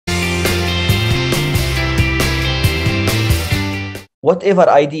whatever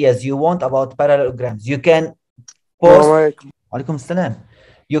ideas you want about parallelograms. You can post. Alaikum salam.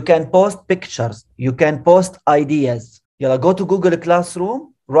 You can post pictures. You can post ideas. Yalla, go to Google Classroom.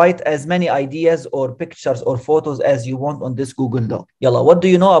 Write as many ideas or pictures or photos as you want on this Google Doc. Yalla, what do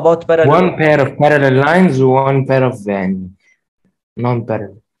you know about parallel? One pair of parallel lines, one pair of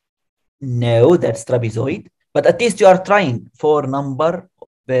non-parallel. No, that's trapezoid. But at least you are trying for number of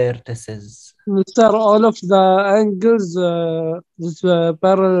vertices. Sir, all of the angles is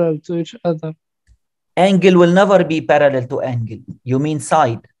parallel to each other. Angle will never be parallel to angle. You mean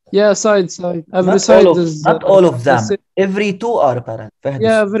side? Yeah, side. Every Not side all of, is not all of them. same. Every two are parallel.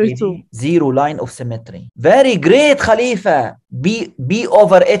 Yeah, every two. Zero line of symmetry. Very great, Khalifa. B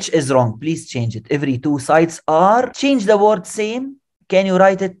over H is wrong. Please change it. Every two sides are. Change the word same. Can you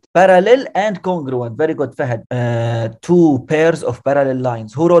write it? Parallel and congruent. Very good, Fahad. Two pairs of parallel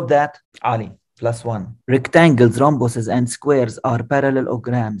lines. Who wrote that? Ali. +1. Rectangles, rhombuses, and squares are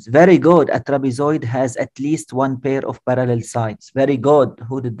parallelograms. Very good. A trapezoid has at least one pair of parallel sides. Very good.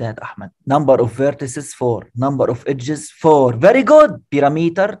 Who did that, Ahmed? Number of vertices, 4. Number of edges, 4. Very good.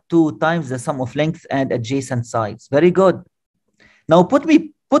 Perimeter, 2 times the sum of length and adjacent sides. Very good. Now put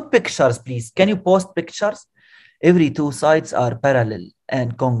pictures, please. Can you post pictures? Every two sides are parallel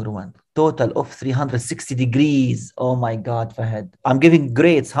and congruent. Total of 360 degrees. Oh my God, Fahad. I'm giving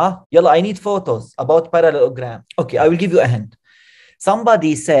grades, huh? Yalla, I need photos about parallelogram. Okay, I will give you a hint.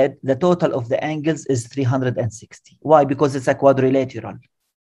 Somebody said the total of the angles is 360. Why? Because it's a quadrilateral.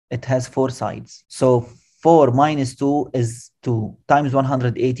 It has 4 sides. So 4 minus 2 is 2 times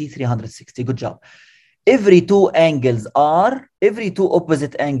 180, 360. Good job. Every two opposite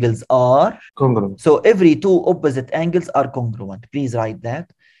angles are Congruent. So every two opposite angles are congruent. Please write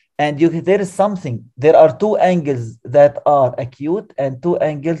that. And there is something. There are 2 angles that are acute and 2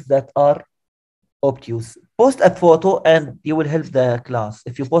 angles that are obtuse. Post a photo and you will help the class.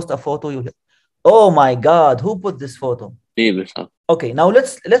 If you post a photo, you will. Oh my God, who put this photo? Okay, now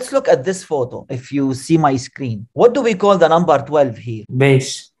let's look at this photo. If you see my screen, what do we call the number 12 here?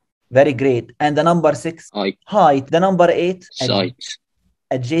 Base. Very great. And the number 6? Height. The number 8? Side.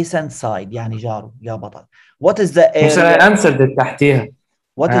 Adjacent side. يعني جاره يا بطل. What is the area? I answered it تحتيها.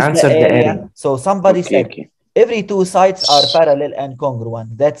 What is the area? So somebody said every two sides are parallel and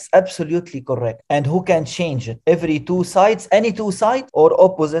congruent. That's absolutely correct. And who can change it? Every two sides, any two sides or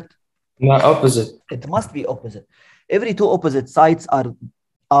opposite? No, opposite. It must be opposite. Every two opposite sides are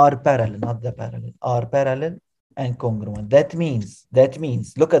parallel, not the parallel, are parallel and congruent. That means,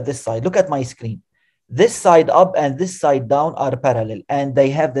 look at this side, look at my screen. This side up and this side down are parallel and they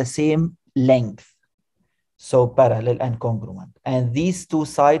have the same length. So parallel and congruent. And these two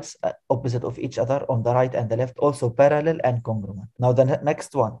sides opposite of each other on the right and the left, also parallel and congruent. Now the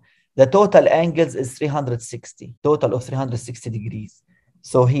next one, the total angles is 360, total of 360 degrees.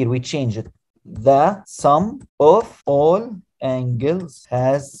 So here we change it. The sum of all angles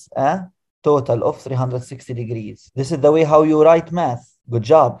has a total of 360 degrees. This is the way how you write math. Good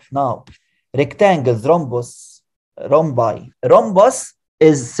job. Now, rectangles, rhombi. Rhombus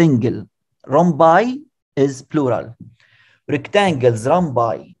is single. Rhombi is plural. Rectangles,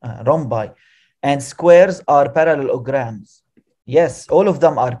 rhombi, and squares are parallelograms. Yes, all of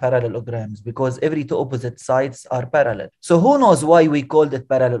them are parallelograms because every two opposite sides are parallel. So who knows why we called it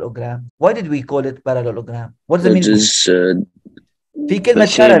parallelogram? Why did we call it parallelogram? What's the meaning? في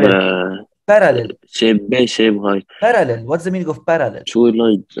كلمة parallel. Parallel. Parallel. What's the meaning of parallel? Two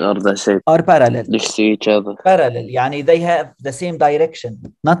lines are the same. Are parallel. Next to each other. Parallel. يعني they have the same direction.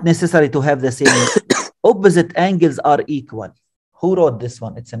 Not necessary to have the same. Opposite angles are equal. Who wrote this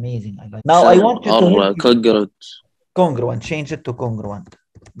one? It's amazing. Now I want you to congruent. Congruent. Change it to congruent.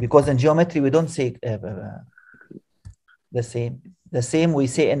 Because in geometry we don't say the same. The same we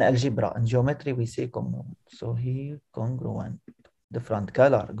say in algebra. In geometry we say congruent. So here congruent. Different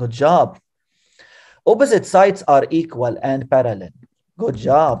color. Good job. Opposite sides are equal and parallel. Good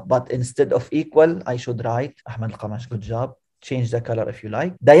job. But instead of equal, I should write Ahmed Al-Qamash. Good job. Change the color if you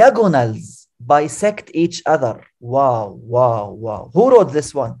like. Diagonals bisect each other. Wow, wow, wow. Who wrote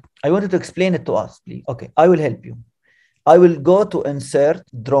this one? I wanted to explain it to us, please. Okay, I will help you. I will go to insert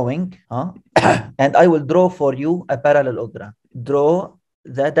drawing, and I will draw for you a parallelogram. Draw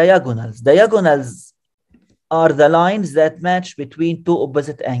the diagonals. Diagonals are the lines that match between two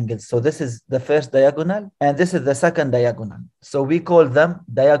opposite angles. So this is the first diagonal and this is the second diagonal. So we call them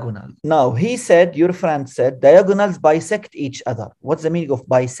diagonal. Now he said, your friend said, diagonals bisect each other. What's the meaning of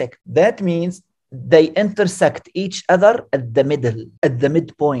bisect? That means they intersect each other at the middle, at the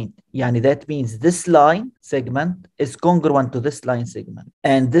midpoint. Yani that means this line segment is congruent to this line segment.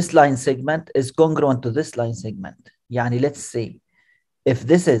 And this line segment is congruent to this line segment. Yani let's say if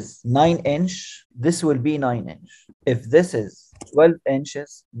this is 9 inch, this will be 9 inch. If this is 12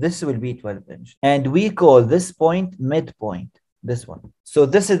 inches, this will be 12 inches. And we call this point midpoint, this one. So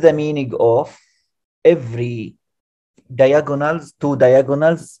this is the meaning of every diagonals, two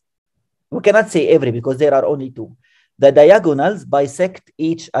diagonals. We cannot say every because there are only two. The diagonals bisect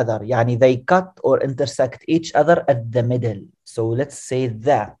each other. Yani they cut or intersect each other at the middle. So let's say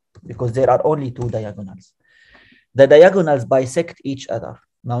that because there are only two diagonals. The diagonals bisect each other.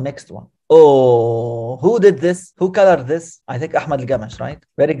 Now next one. Oh, who did this? Who colored this? I think Ahmad Al-Gamash, right?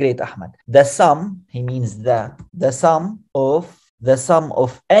 Very great, Ahmad. The sum, he means the sum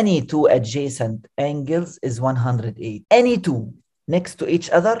of any two adjacent angles is 180. Any two next to each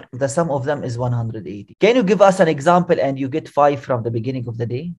other, the sum of them is 180. Can you give us an example and you get 5 from the beginning of the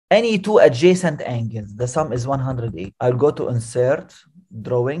day? Any two adjacent angles, the sum is 180. I'll go to insert,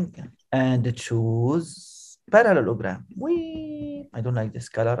 drawing, and choose parallelogram. I don't like this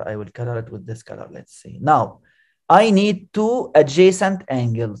color. I will color it with this color. Let's see. Now, I need two adjacent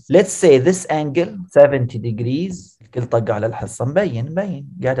angles. Let's say this angle 70 degrees. الكل طق على الحصة. مبين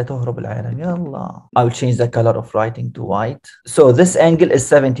قاعدة تهرب العالم. يلا. I will change the color of writing to white. So this angle is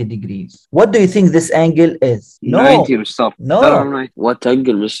 70 degrees. What do you think this angle is? No. 90 مستر. No. What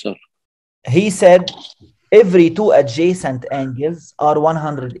angle مستر? He said every two adjacent angles are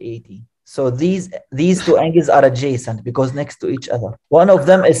 180. So these two angles are adjacent because next to each other. One of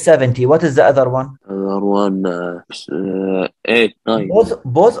them is 70. What is the other one? Other one 8, 9.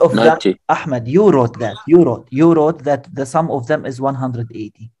 Both of 90. them, Ahmed, you wrote that. You wrote that the sum of them is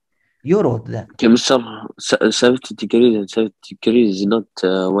 180. You wrote that. Okay, Mr. 70 degrees and 70 degrees is not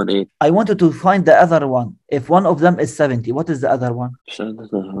 180. I wanted to find the other one. If one of them is 70, what is the other one? So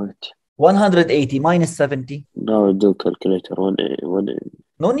that's not right. 180 minus 70. Now do calculator. 180.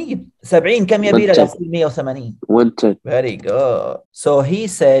 No need. 70 كم يبي له يصير 180. 110. Very good. So he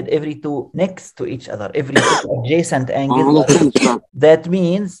said every two next to each other, every two adjacent angles. That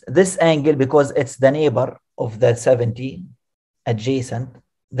means this angle, because it's the neighbor of the 70 adjacent,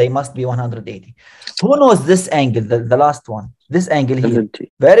 they must be 180. Who knows this angle, the last one? This angle here.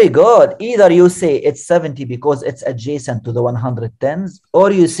 70. Very good. Either you say it's 70 because it's adjacent to the 110s,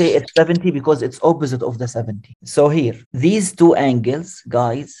 or you say it's 70 because it's opposite of the 70. So here, these two angles,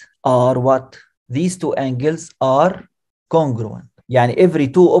 guys, are what? These two angles are congruent. Yani every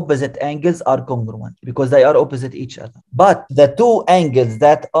two opposite angles are congruent because they are opposite each other. But the two angles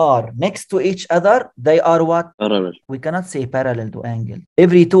that are next to each other, they are what? Parallel. We cannot say parallel to angle.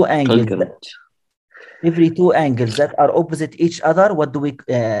 Every two angles. Congruent. Every two angles that are opposite each other, what do we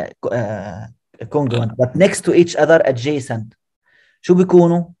congruent? But next to each other, adjacent. شو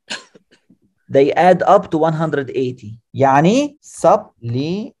بيكونوا؟ They add up to 180. يعني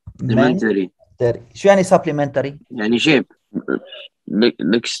supplementary. شو يعني supplementary؟ يعني shape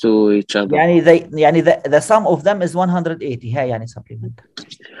next to each other. يعني the sum of them is 180. هاي يعني supplementary.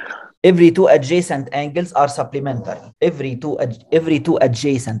 Every two adjacent angles are supplementary. Every two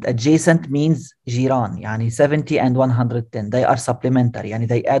adjacent means جيران. يعني 70 and 110. They are supplementary. يعني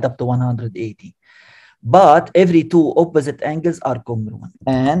they add up to 180. But every two opposite angles are congruent.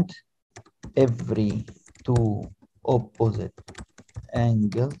 And every two opposite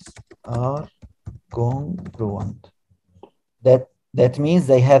angles are congruent. That means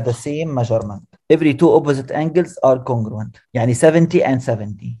they have the same measurement. Every two opposite angles are congruent. يعني 70 and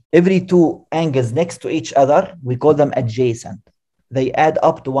 70. Every two angles next to each other, we call them adjacent. They add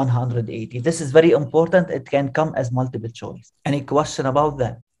up to 180. This is very important. It can come as multiple choice. Any question about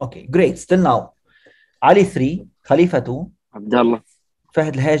that? Okay, great. Still now. Ali 3, Khalifa 2, Abdullah,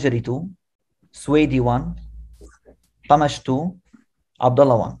 Fahd Al-Hajri 2, Swedi 1, Qamash 2,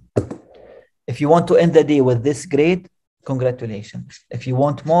 Abdullah 1. If you want to end the day with this grade, congratulations. If you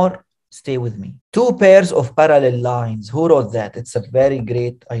want more, stay with me. Two pairs of parallel lines. Who wrote that? It's a very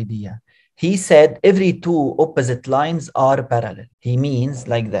great idea. He said every two opposite lines are parallel. He means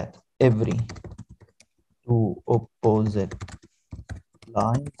like that. Every two opposite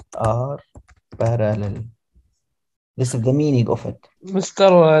lines are parallel. This is the meaning of it.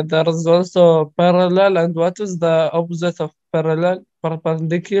 Mr. There is also parallel, and what is the opposite of parallel?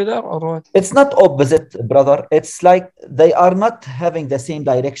 Perpendicular or what? It's not opposite, brother. It's like they are not having the same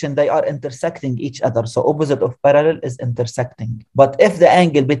direction. They are intersecting each other. So opposite of parallel is intersecting. But if the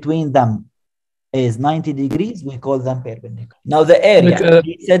angle between them is 90 degrees, we call them perpendicular. Now the area,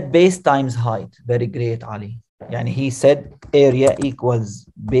 he said base times height. Very great, Ali. Yani he said area equals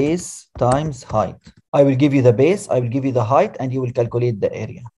base times height. I will give you the base, I will give you the height, and you will calculate the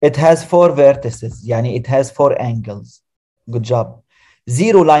area. It has 4 vertices. Yani it has 4 angles. Good job.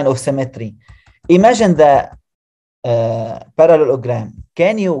 0 line of symmetry. Imagine the parallelogram,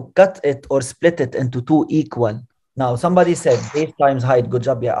 can you cut it or split it into two equal? Now, somebody said base times height. Good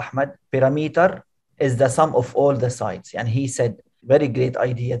job, ya Ahmed. Perimeter is the sum of all the sides. And he said, very great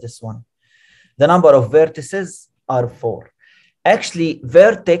idea, this one. The number of vertices are 4. Actually,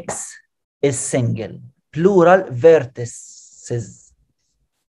 vertex is single. Plural, vertices.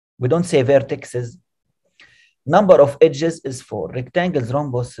 We don't say vertexes. Number of edges is 4. Rectangles,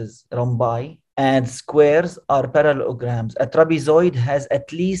 rhombuses, rhombi, and squares are parallelograms. A trapezoid has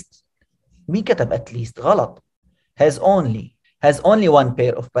at least, مين كتب at least؟ غلط. Has only one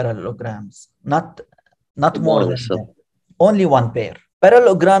pair of parallelograms, not more than that. Only one pair.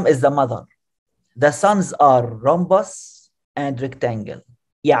 Parallelogram is the mother. The sons are rhombus and rectangle.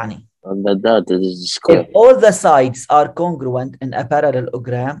 يعني, that is square. if all the sides are congruent in a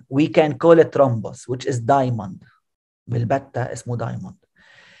parallelogram, we can call it rhombus, which is diamond. بالبتة اسمه diamond.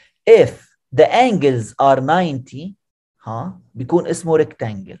 If the angles are 90, بيكون اسمه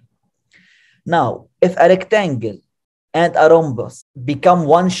rectangle. Now, if a rectangle and a rhombus become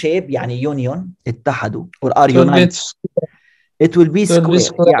one shape, يعني union, اتحدوا, or are united, it will be square.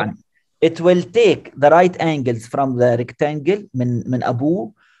 يعني, it will take the right angles from the rectangle من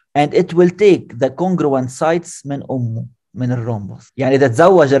أبوه, and it will take the congruent sides من أمه, من الرhombus. يعني إذا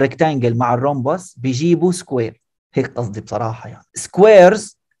تزوج الريكتانجل مع الرhombus بيجيبوا square. هيك قصدي بصراحة يعني.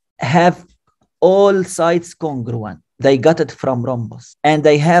 Squares have all sides congruent. They got it from rhombus. And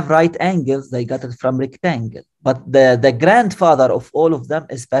they have right angles. They got it from rectangle. But the grandfather of all of them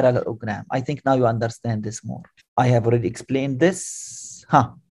is parallelogram. I think now you understand this more. I have already explained this.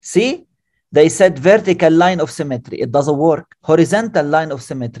 See? They said vertical line of symmetry. It doesn't work. Horizontal line of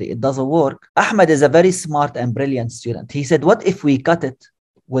symmetry. It doesn't work. Ahmed is a very smart and brilliant student. He said, what if we cut it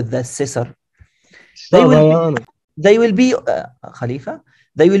with the scissor? They will be Khalifa.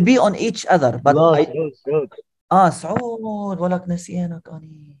 They will be on each other. But سعود ولك نسيانك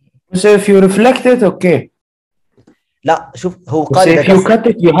أني. So if you reflect it, okay. لا شوف هو قاعدة. If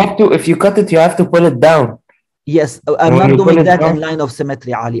you cut it, you have to pull it down. Yes, I'm not doing that in line of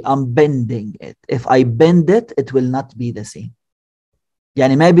symmetry, Ali. I'm bending it. If I bend it, it will not be the same.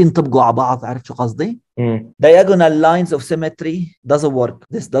 يعني ما بينطبقوا على بعض. عرفت شو قصدي؟ Diagonal lines of symmetry doesn't work.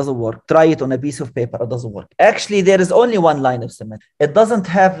 This doesn't work. Try it on a piece of paper. It doesn't work. Actually, there is only one line of symmetry. It doesn't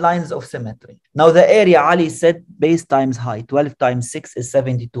have lines of symmetry. Now, the area Ali said base times height. 12 times 6 is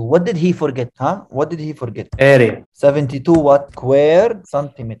 72. What did he forget? What did he forget? Area. 72 what? Squared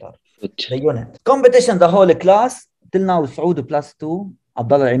centimeter. The unit. Competition the whole class. Till now, Saud plus 2.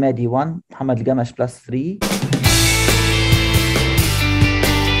 Abdullah Imadi 1. Muhammad Gamash plus 3.